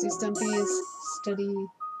 Mr. Stumpy's study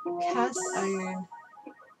cast iron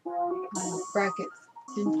bracket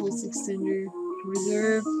impulse extender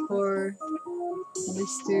reserved for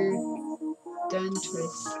Mr.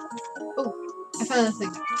 Duntris. Oh, I found a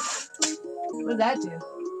thing. What did that do?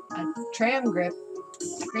 A tram grip.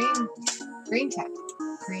 Grain tap.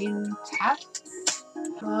 Grain tap?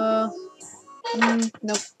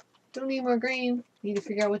 Nope. Don't need more grain. Need to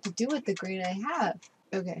figure out what to do with the grain I have.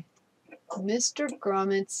 Okay. Mr.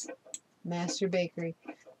 Gromit's Master Bakery.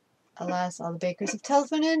 Alas, all the bakers have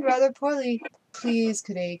telephoned in rather poorly. Please,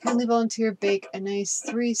 could a kindly volunteer bake a nice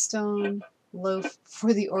 3-stone loaf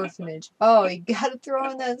for the orphanage? Oh, you gotta throw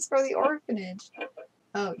in that it's for the orphanage.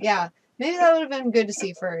 Oh, yeah. Maybe that would have been good to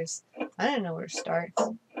see first. I didn't know where to start.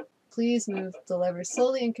 Please move the lever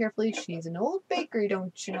slowly and carefully. She's an old bakery,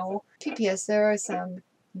 don't you know? P.P.S. There are some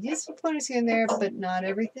useful pointers here and there, but not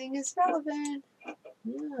everything is relevant.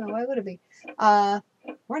 Yeah, why would it be?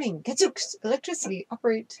 Warning, Gadzooks! Electricity,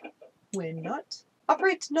 operate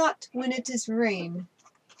not when it is rain.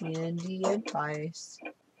 Handy advice.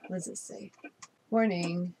 What does it say?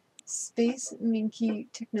 Warning, Space Minky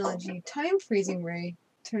Technology, time freezing ray.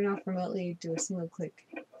 Turn off remotely, do a single click.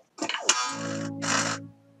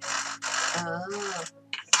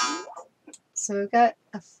 So we've got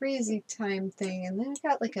a freezy time thing, and then we've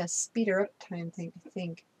got like a speeder up time thing, I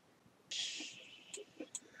think.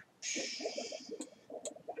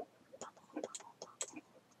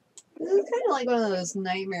 This is kind of like one of those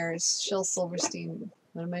nightmares, Shel Silverstein.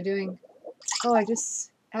 What am I doing? Oh, I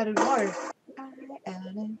just added water. I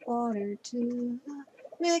added water to the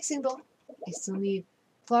mixing bowl. I still need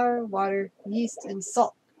flour, water, yeast, and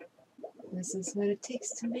salt. This is what it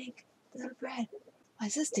takes to make the bread. What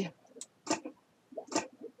does this do?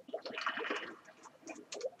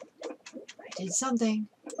 I did something.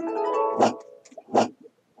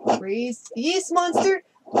 Raised yeast monster!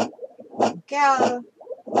 Gala!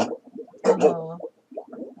 Oh,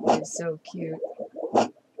 it's so cute.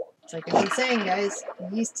 It's like I've been saying, guys,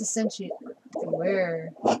 yeast is sentient.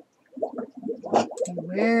 Beware.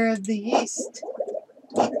 Beware of the yeast.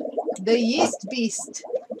 The yeast beast.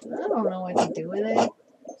 I don't know what to do with it.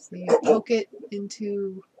 So you poke it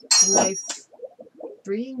into life.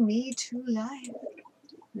 Bring me to life.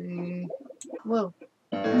 Whoa.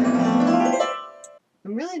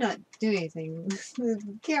 I'm really not doing anything.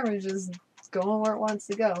 The camera's just going where it wants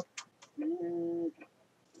to go.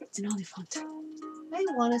 It's an elephant. I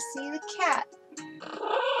want to see the cat.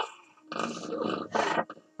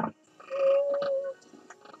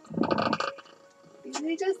 Is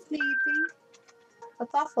he just sleeping? How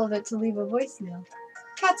thoughtful of it to leave a voicemail.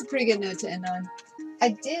 Cat's a pretty good note to end on. I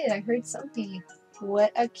did. I heard something.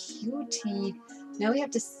 What a cutie. Now we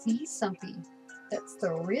have to see something. That's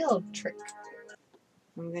the real trick.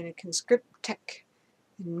 I'm going to conscript Tech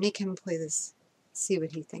and make him play this. See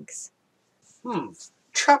what he thinks.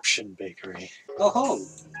 Traption Bakery. Oh,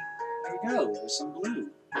 there we go. There's some blue.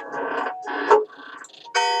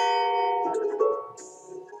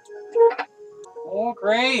 Oh,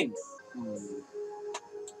 grain.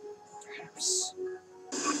 Perhaps.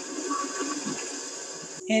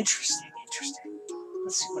 Interesting.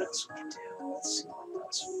 Let's see what else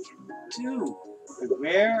we can do.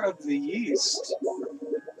 Beware of the yeast.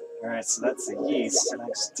 Alright, so that's the yeast, and I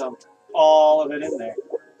just dumped all of it in there.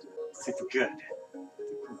 I think we're good.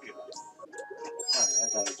 Alright, I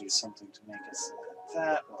gotta do something to make it so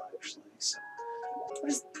that will actually. So, what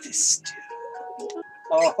does this do?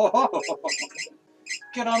 Oh,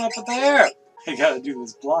 get on up there! I gotta do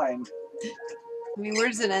this blind. I mean, where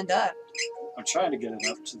does it end up? I'm trying to get it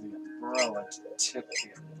up to the umbrella, to tip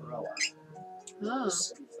the umbrella. Oh. Let's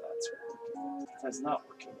see if that's working. That's not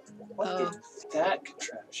working. What is that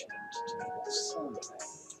contraption to do something?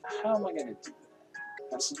 How am I going to do that?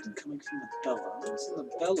 I have something coming from the bellows, and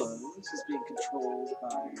the bellows is being controlled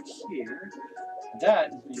by here.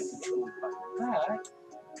 That is being controlled by that,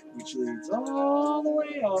 which leads all the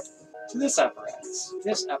way up to this apparatus.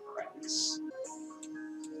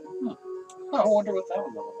 I wonder what that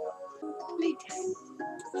one's all about. Playtime.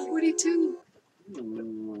 42.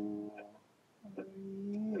 Ooh.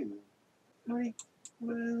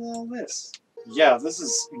 What is all this? Yeah, this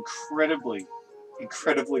is incredibly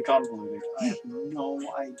convoluted. I have no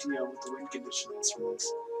idea what the wind condition is for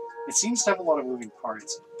this. It seems to have a lot of moving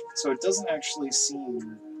parts, so it doesn't actually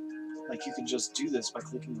seem like you can just do this by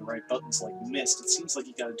clicking the right buttons like Myst. It seems like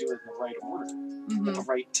you gotta do it in the right order, at the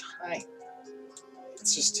right time.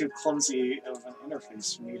 It's just too clumsy of an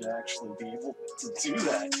interface for me to actually be able to do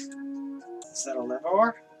that. Is that a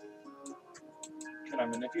lever? Can I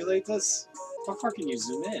manipulate this? How far can you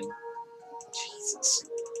zoom in? Jesus.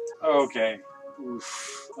 Okay.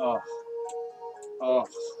 Oof. Oh.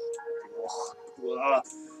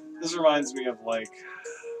 This reminds me of, like,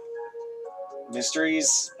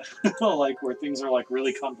 mysteries. Like, where things are, like,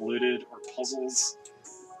 really convoluted, or puzzles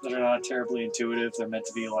that are not terribly intuitive. They're meant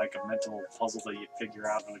to be, like, a mental puzzle that you figure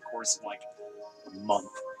out in the course of, like, a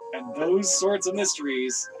month. And those sorts of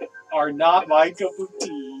mysteries are not my cup of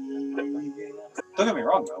tea. Don't get me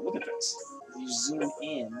wrong, though. Look at this. You zoom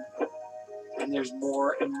in, and there's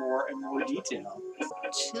more and more and more detail.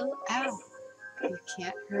 Chill out. You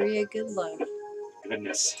can't hurry a good love.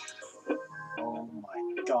 Goodness. Oh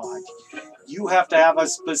my god. You have to have a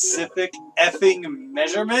specific effing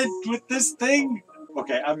measurement with this thing?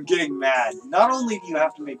 Okay, I'm getting mad. Not only do you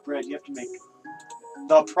have to make bread, you have to make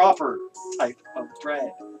the proper type of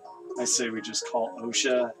bread. I say we just call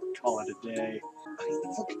OSHA, call it a day. I mean,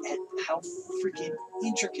 look at how freaking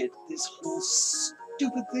intricate this whole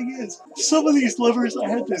stupid thing is. Some of these levers I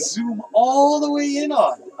had to zoom all the way in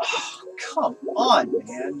on. Oh, come on,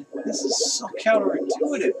 man. This is so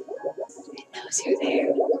counterintuitive. It knows you're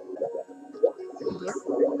there.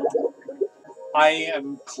 I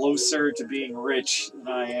am closer to being rich than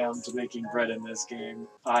I am to making bread in this game.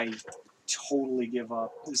 I totally give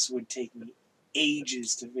up. This would take me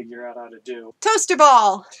ages to figure out how to do.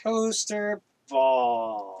 Toasterball! Toasterball.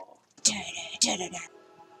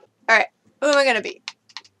 Alright, who am I gonna be?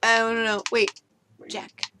 I don't know. Wait.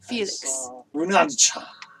 Jack. Felix. Runancha.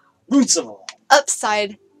 Runcival.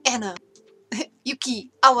 Upside. Anna.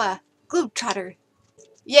 Yuki. Awa. Globetrotter.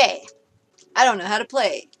 Yay. I don't know how to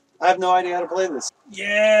play. I have no idea how to play this.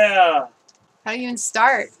 Yeah! How do you even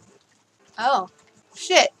start? Oh.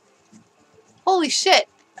 Shit. Holy shit.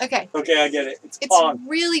 Okay. Okay, I get it. It's It's Pong.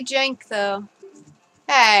 really jank, though.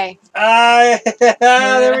 Hey.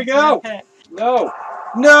 There we go. No.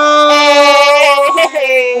 No!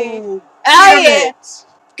 Hey! Damn Oh, yeah. it!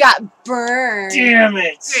 Got burned. Damn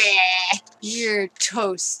it! You're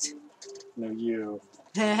toast. No, you.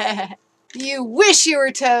 You wish you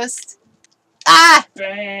were toast. Ah!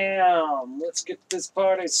 Bam! Let's get this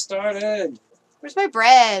party started. Where's my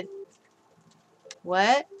bread?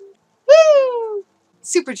 What? Woo!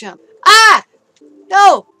 Super jump. Ah!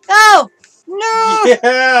 No! No! No!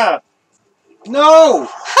 Yeah! No!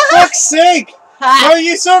 Fuck's sake! Ah, Why are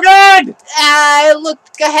you so good? I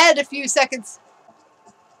looked ahead a few seconds.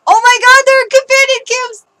 Oh my god, there are companion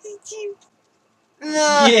cams!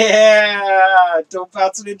 Yeah! Don't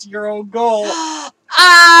bounce it into your own goal.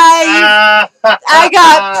 I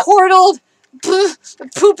got portaled.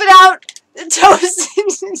 Poop it out. Toast.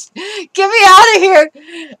 Get me out of here.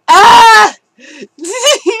 Ah!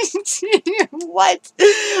 What?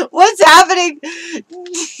 What's happening?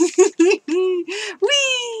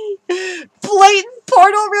 Whee! Blatant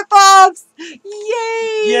portal ripoffs.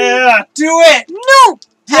 Yay! Yeah! Do it! No!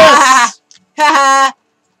 Yes!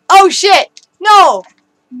 Oh shit! No!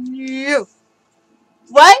 You.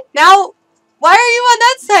 What? Now? Why are you on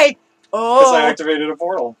that side? Because I Oh. activated a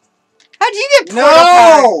portal. How'd you get portal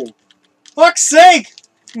power? No! Fuck's sake!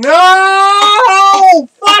 No!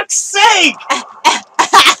 Fuck's sake!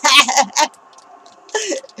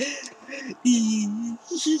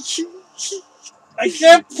 I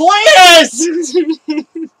can't play this!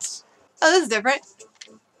 Oh, this is different.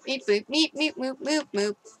 Meep boop, meep, meep, moop, moop,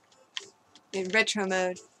 moop. In retro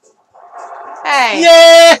mode. Hey!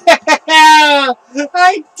 Yeah!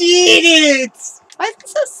 I did it! Why is it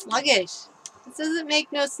so sluggish? This doesn't make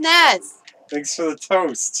no snaz. Thanks for the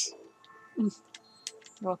toast.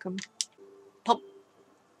 Welcome. Pulp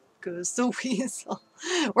goes the weasel.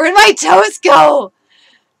 Where'd my toast go?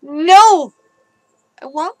 No! I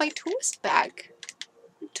want my toast back.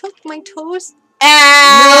 You took my toast.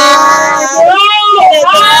 Ah! No!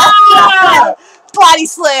 Ah! Body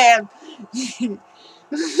slam!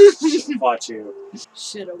 Fought you.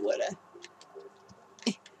 Shoulda, woulda.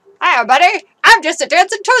 Hiya, buddy. I'm just a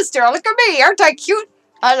dancing toaster. Look at me. Aren't I cute?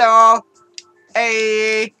 Hello.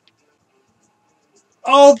 Hey.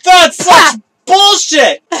 Oh, that's such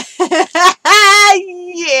bullshit!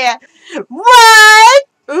 Yeah. What?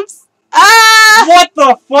 Oops. Ah. What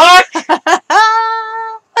the fuck?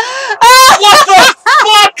 What the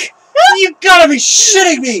fuck? You gotta be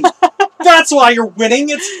shitting me! That's why you're winning.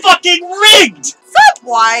 It's fucking rigged! Stop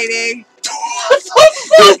whining. What the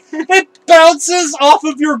fuck? It bounces off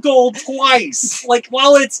of your goal twice, like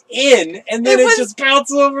while it's in, and then it just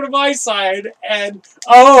bounces over to my side, and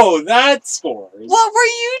oh, that scores. What were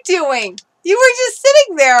you doing? You were just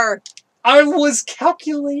sitting there. I was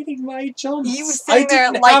calculating my jumps. You were sitting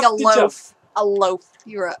there like a loaf. A loaf.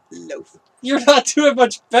 You're a loaf. You're not doing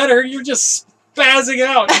much better. You're just spazzing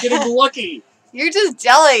out, getting lucky. You're just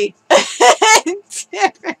jelly.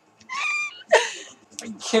 Are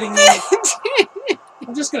you kidding me?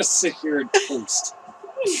 I'm just gonna sit here and toast.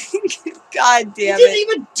 God damn You it. didn't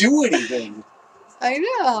even do anything. I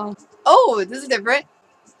know. Oh, this is different.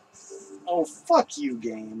 Oh, fuck you,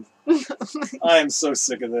 game. I am so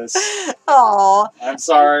sick of this. Aw. I'm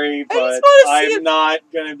sorry, I but just wanna see I'm not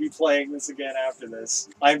gonna be playing this again after this.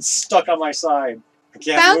 I'm stuck on my side. I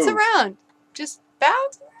can't Bounce move. around. Just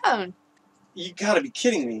bounce around. You gotta be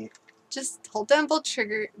kidding me. Just hold down both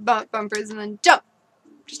trigger bumpers and then jump.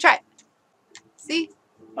 Just try it. See?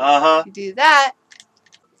 Uh-huh. You do that.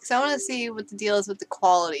 Because I want to see what the deal is with the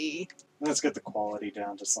quality. Let's get the quality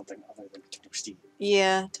down to something other than toasty.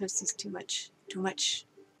 Yeah, toasty's too much. Too much.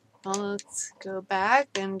 Well, let's go back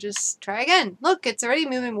and just try again. Look, it's already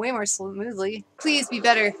moving way more smoothly. Please be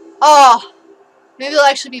better. Oh! Maybe it'll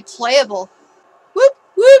actually be playable. Whoop!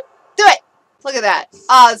 Whoop! Do it! Look at that.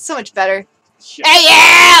 Oh, it's so much better. Yeah. Hey,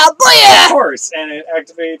 yeah! Booyah! Of course, and it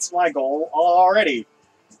activates my goal already.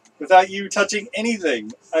 Without you touching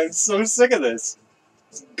anything. I'm so sick of this.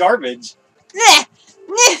 It's garbage. No!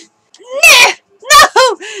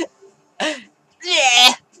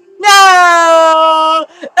 No!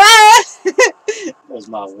 That was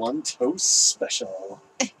my one toast special.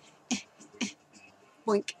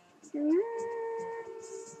 Boink.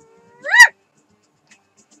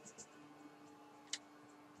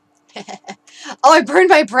 Oh, I burned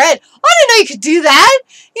my bread. Oh, I didn't know you could do that.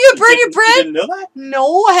 You could burn your bread? You didn't know that?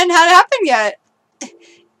 No, I hadn't had it happen yet.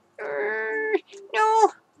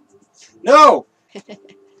 No. No! Hey.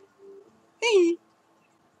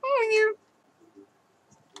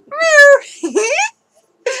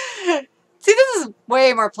 See, this is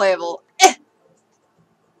way more playable.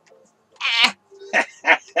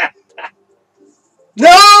 No!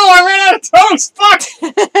 I ran out of toast! Fuck!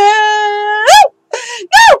 No!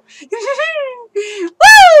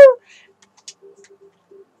 Woo!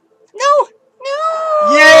 No! No!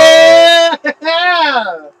 Yeah!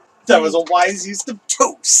 That was a wise use of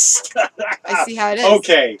toast. I see how it is.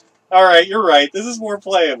 Okay. Alright, you're right. This is more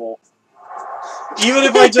playable. Even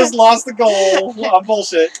if I just lost the goal on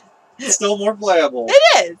bullshit, it's still more playable.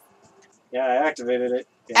 It is. Yeah, I activated it.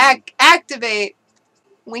 Activate.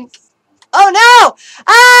 Wink. Oh no!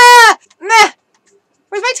 Ah! Meh!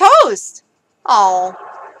 Where's my toast? Oh.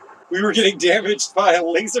 We were getting damaged by a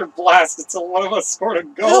laser blast until one of us scored a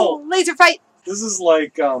goal. Oh, laser fight. This is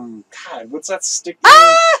like, God, what's that stick game?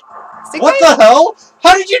 Ah! Stick What game? the hell?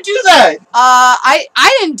 How did you do that? I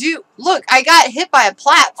didn't do. Look, I got hit by a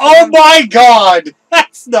platform. Oh my god!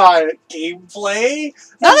 That's not gameplay.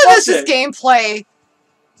 None of this is gameplay.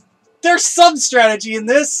 There's some strategy in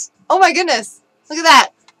this. Oh my goodness! Look at that.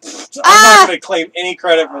 I'm not going to claim any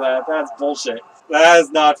credit for that. That's bullshit. That is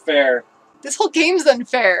not fair. This whole game's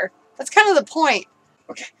unfair. That's kind of the point.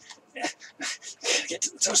 Okay. Get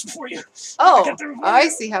to the toast before you. Oh, I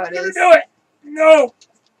see how it is. Do it. No.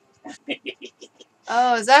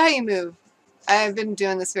 Oh, is that how you move? I've been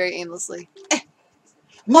doing this very aimlessly.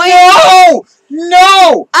 No!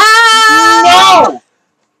 No! Ah! No!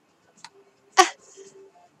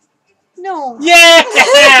 No. Yeah!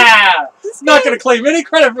 Not going to claim any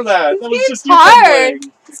credit for that. That was just you hard.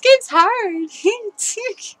 complaining. This game's hard.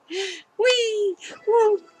 Wee!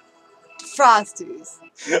 Woo! Frosties.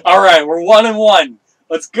 All right, we're 1-1.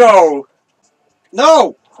 Let's go.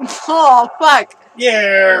 No! Oh, fuck.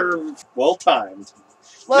 Yeah. Well timed.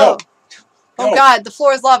 Whoa. No. Oh, No. God. The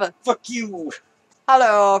floor is lava. Fuck you.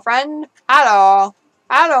 Hello, friend. Hello.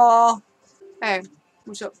 Hello. Hey,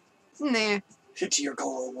 what's up? Nah. Hit to your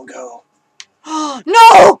goal and we'll go.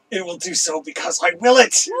 No! It will do so because I will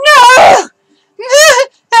it. No!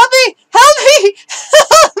 Help me! Help me!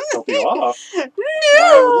 Help you off. No!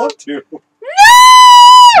 I would love to. No!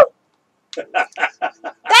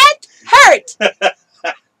 That hurt!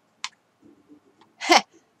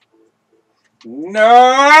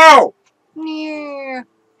 No! No.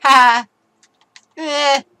 Ha.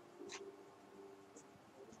 Hey.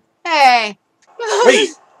 Wait,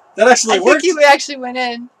 that actually I worked? think you actually went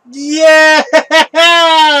in. Yeah!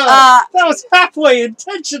 That was halfway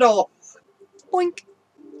intentional. Boink.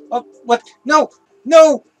 Oh, what? No!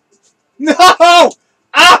 No! No!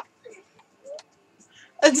 Ah!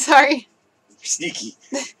 I'm sorry. Sneaky.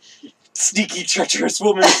 Sneaky, treacherous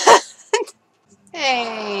woman.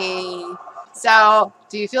 Hey. So,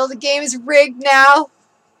 do you feel the game is rigged now?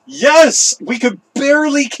 Yes! We could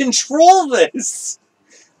barely control this!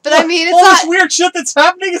 But I mean, it's all not. this weird shit that's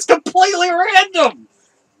happening is completely random!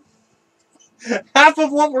 Half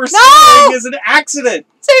of what we're saying is an accident!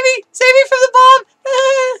 Save me! Save me from the bomb!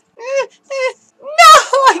 No!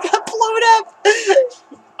 I got blown up!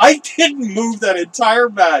 I didn't move that entire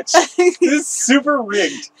match. This is super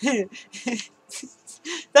rigged.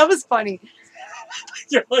 That was funny.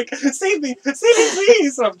 You're like, save me,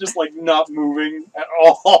 please! And I'm just like not moving at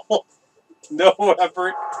all. No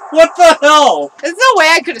effort. What the hell? There's no way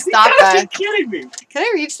I could have stopped You gotta that. be kidding me. Can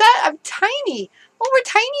I reach that? I'm tiny. Oh, we're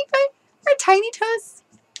tiny, but we're tiny toast.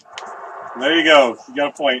 There you go. You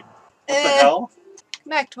got a point. What the hell? Come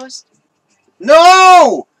back, toast.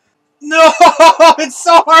 No! No! It's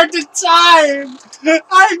so hard to time!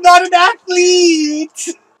 I'm not an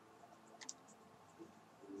athlete!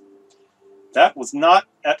 That was not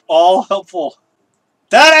at all helpful.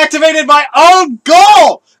 That activated my own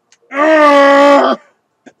goal! Urgh!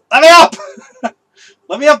 Let me up!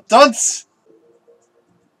 Let me up, dunce!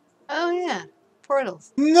 Oh, yeah.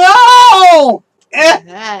 Portals. No! Look at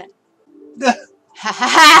that. Ha ha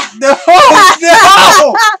ha! No!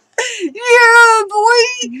 No! Yeah, boy!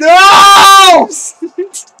 No!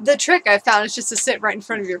 The trick I found is just to sit right in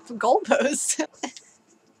front of your goalpost.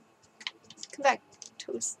 Come back,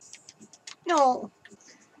 toast. No.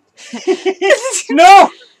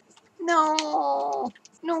 No! No.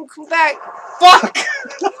 No, come back. Fuck!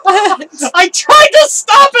 I tried to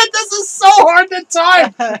stop it! This is so hard to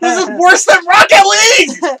time! This is worse than Rocket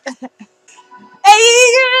League!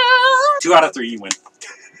 Hey, 2 out of 3, you win.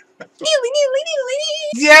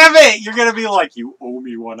 Damn it! You're gonna be like, you owe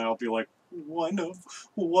me one. I'll be like, one of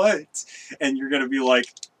what? And you're gonna be like,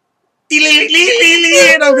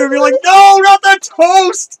 and I'm gonna be like, no, not the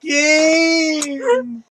toast game!